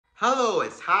Hello,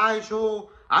 it's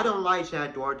Nigel. I don't like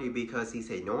Jack Doherty because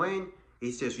he's annoying,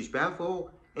 he's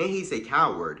disrespectful, and he's a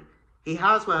coward. He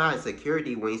hides behind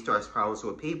security when he starts problems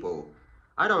with people.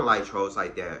 I don't like trolls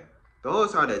like that.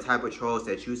 Those are the type of trolls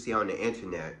that you see on the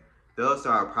internet. Those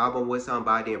are a problem with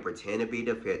somebody and pretend to be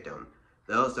the victim.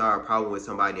 Those are a problem with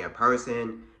somebody in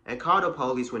person and call the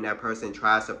police when that person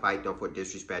tries to fight them for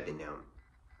disrespecting them.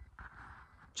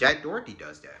 Jack Doherty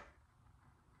does that.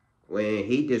 When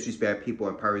he disrespects people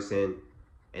in person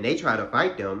and they try to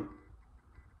fight them,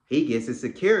 he gets his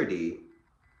security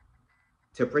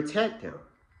to protect him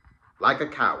like a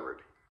coward.